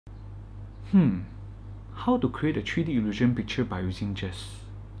How to create a 3D illusion picture by using just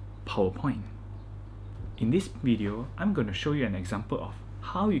PowerPoint. In this video, I'm going to show you an example of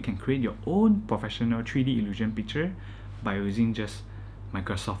how you can create your own professional 3D illusion picture by using just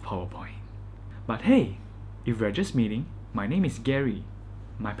Microsoft PowerPoint. But hey, if we're just meeting, my name is Gary.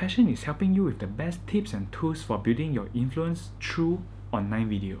 My passion is helping you with the best tips and tools for building your influence through online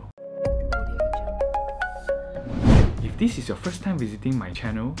video. If this is your first time visiting my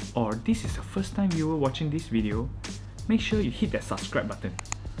channel, or this is the first time viewer watching this video, make sure you hit that subscribe button.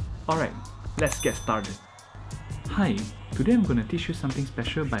 Alright, let's get started. Hi, today I'm going to teach you something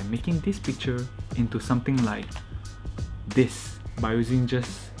special by making this picture into something like this by using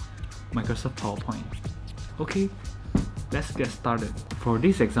just Microsoft PowerPoint. Okay, let's get started. For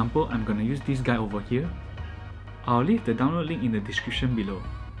this example, I'm going to use this guy over here. I'll leave the download link in the description below.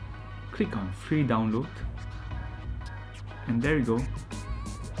 Click on free download. And there you go.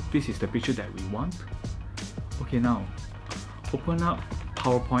 This is the picture that we want. Okay, now open up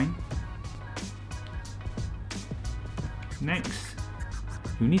PowerPoint. Next,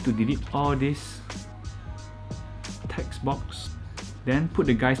 you need to delete all this text box. Then put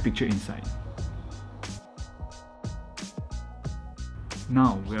the guy's picture inside.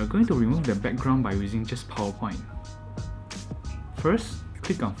 Now, we are going to remove the background by using just PowerPoint. First,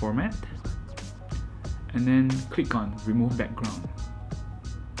 click on Format. And then click on Remove Background.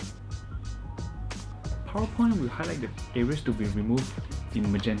 PowerPoint will highlight the areas to be removed in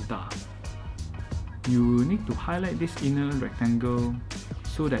magenta. You need to highlight this inner rectangle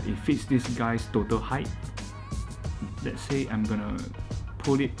so that it fits this guy's total height. Let's say I'm gonna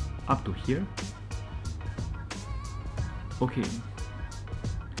pull it up to here. Okay,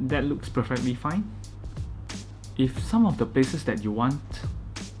 that looks perfectly fine. If some of the places that you want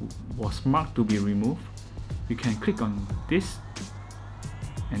was marked to be removed, you can click on this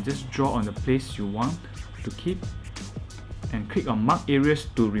and just draw on the place you want to keep, and click on mark areas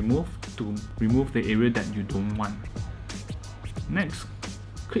to remove the area that you don't want. Next,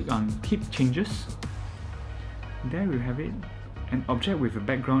 click on keep changes. There you have it, an object with a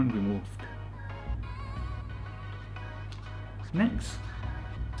background removed. Next,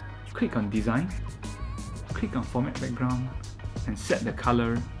 click on design, click on format background and set the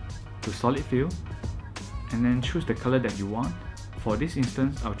color to solid fill, and then choose the color that you want. For this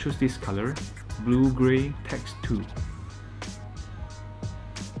instance, I'll choose this color, blue gray text 2.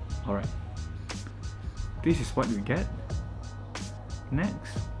 Alright, this is what you get.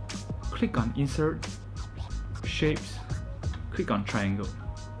 Next, click on insert, shapes, click on triangle.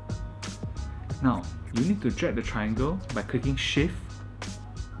 Now, you need to drag the triangle by clicking shift,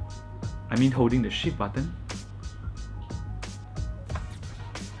 holding the shift button.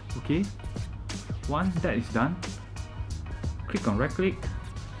 Okay, once that is done, click on right click,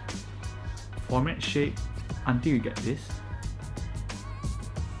 format shape until you get this.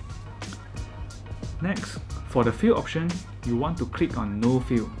 Next, for the fill option, you want to click on no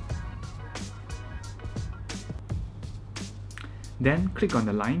fill. Then click on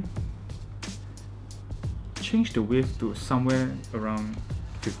the line, change the width to somewhere around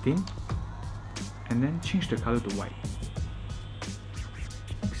 15, and then change the color to white.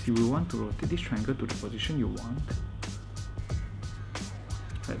 Next, you will want to rotate this triangle to the position you want.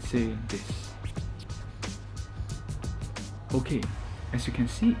 Let's say this. Okay, as you can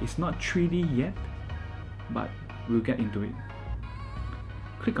see, it's not 3D yet, but we'll get into it.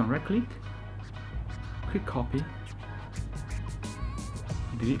 Click on right click, click copy,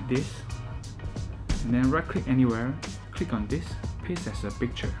 delete this, and then right click anywhere, click on this, paste as a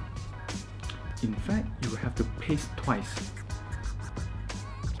picture. In fact, you will have to paste twice.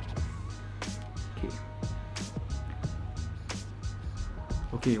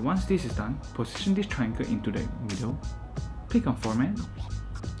 Okay, once this is done, position this triangle into the middle, click on Format,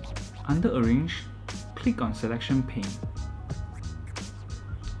 under Arrange, click on Selection Pane.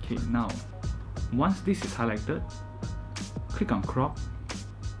 Okay, now, once this is highlighted, click on Crop,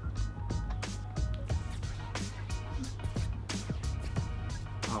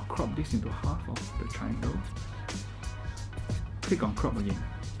 I'll crop this into half of the triangle, click on Crop again.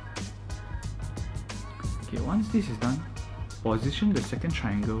 Okay, once this is done, position the second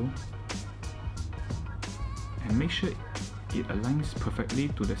triangle and make sure it aligns perfectly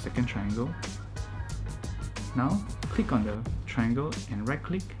to the second triangle. Now, click on the triangle and right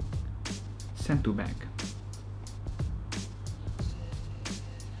click, send to back.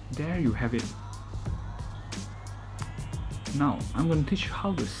 There you have it. Now, I'm going to teach you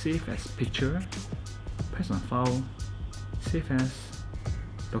how to save as picture. Press on File, Save As,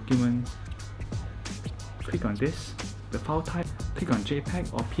 Document, click on this, the file type, click click on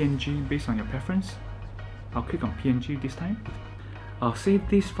JPEG or PNG based on your preference. I'll click on PNG this time. I'll save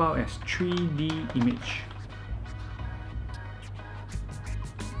this file as 3D image.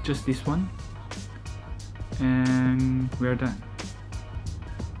 Just this one. And we're done.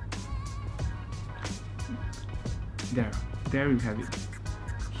 There you have it.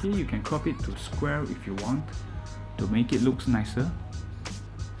 Here you can crop it to square if you want to make it look nicer.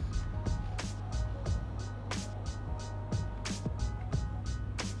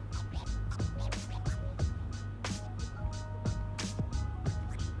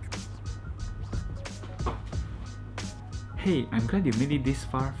 Hey, I'm glad you made it this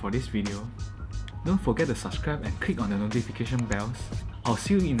far for this video. Don't forget to subscribe and click on the notification bells. I'll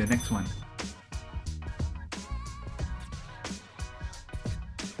see you in the next one.